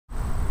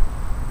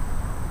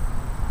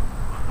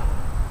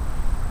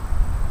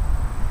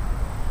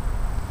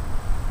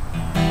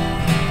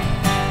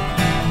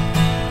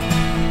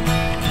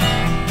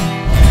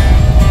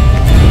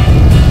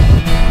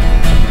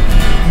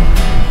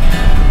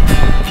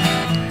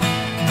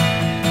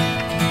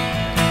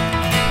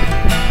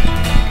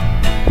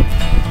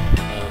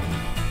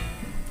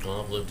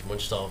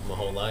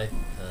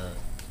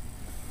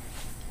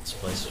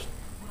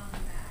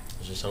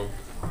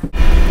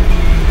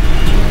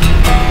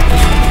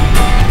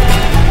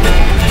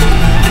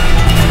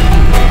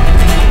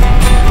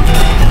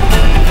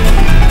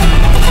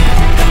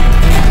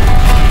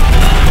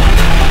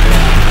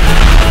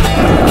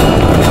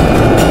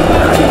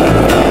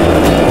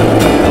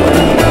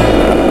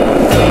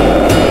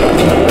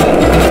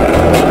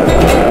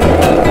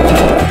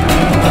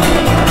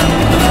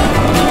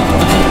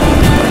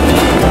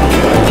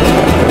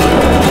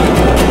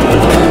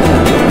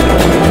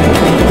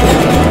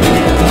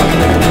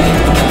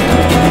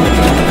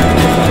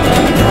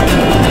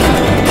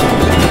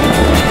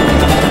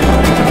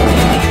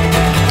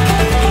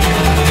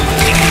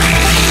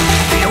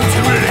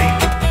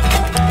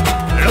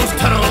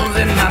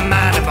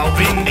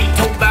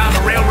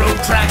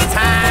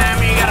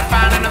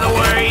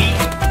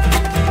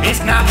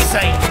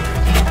same.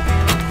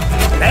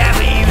 That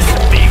we used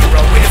to be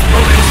always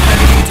rolling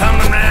steady,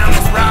 tumbling around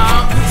this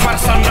rock. That's why the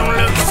sun don't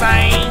look the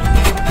same.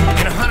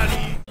 In 100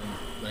 years.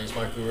 My name's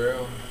Mike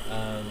Guerrero.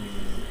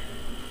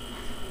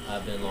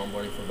 I've been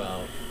longboarding for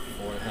about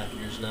 4.5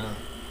 years now.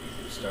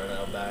 Started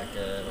out back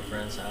at a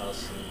friend's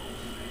house, and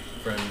a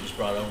friend just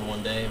brought it over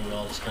one day, and we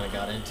all just kind of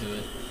got into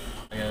it.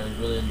 I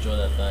really enjoy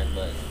that fact,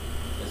 but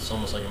it's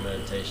almost like a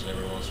meditation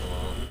every once in a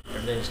while.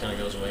 Everything just kind of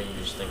goes away and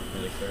you just think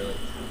really clearly.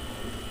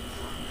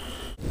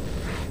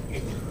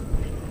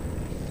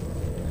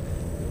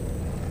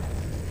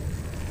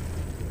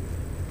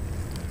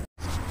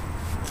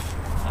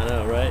 I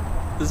know, right?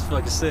 This is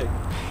fucking sick.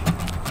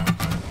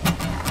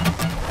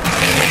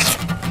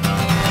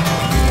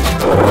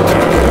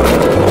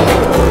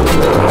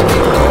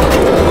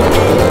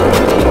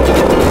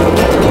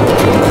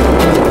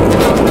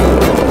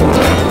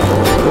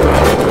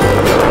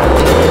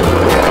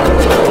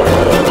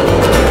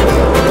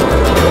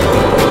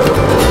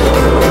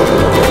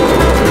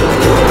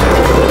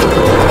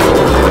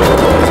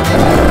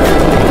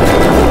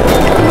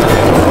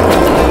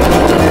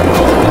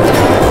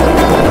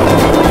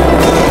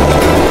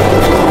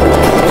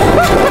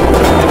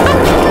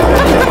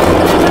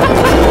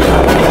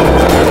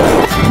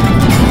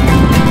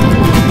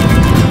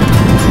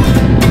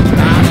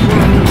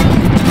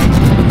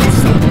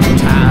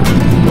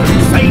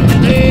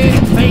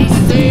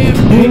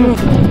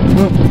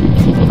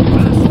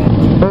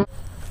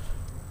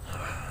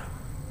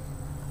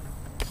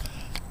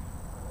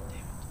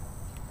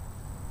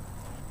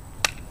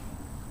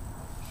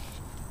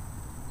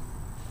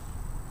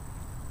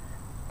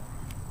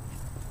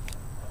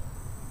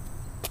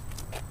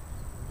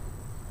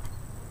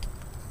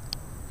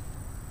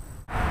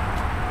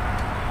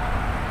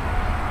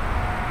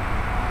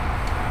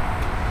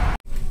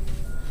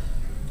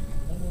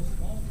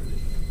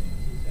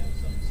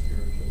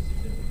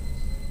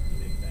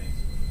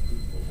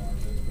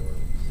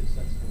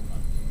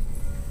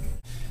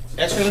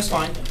 X-ray looks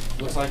fine.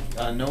 Looks like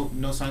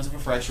no signs of a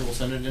fracture. We'll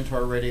send it into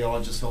our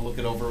radiologist. He'll look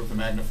it over with the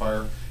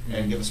magnifier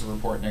and give us a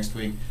report next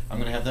week. I'm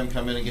going to have them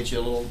come in and get you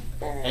a little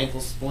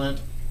ankle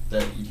splint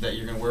that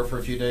you're going to wear for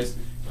a few days.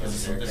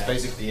 It's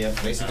basically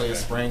a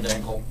sprained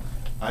ankle.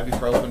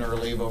 Ibuprofen or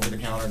Aleve over the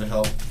counter to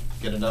help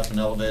get it up and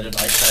elevated.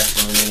 Ice pack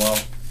for a little while.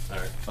 All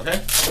right. Okay?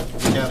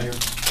 Get out of here.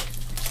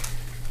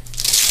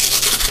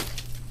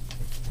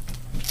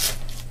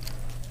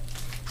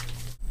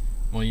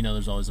 Well, you know,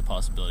 there's always a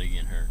possibility of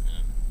getting hurt.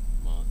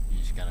 Well, you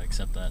just gotta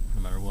accept that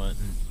no matter what.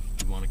 And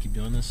if you want to keep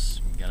doing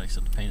this, you gotta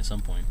accept the pain at some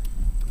point.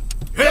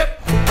 Hip!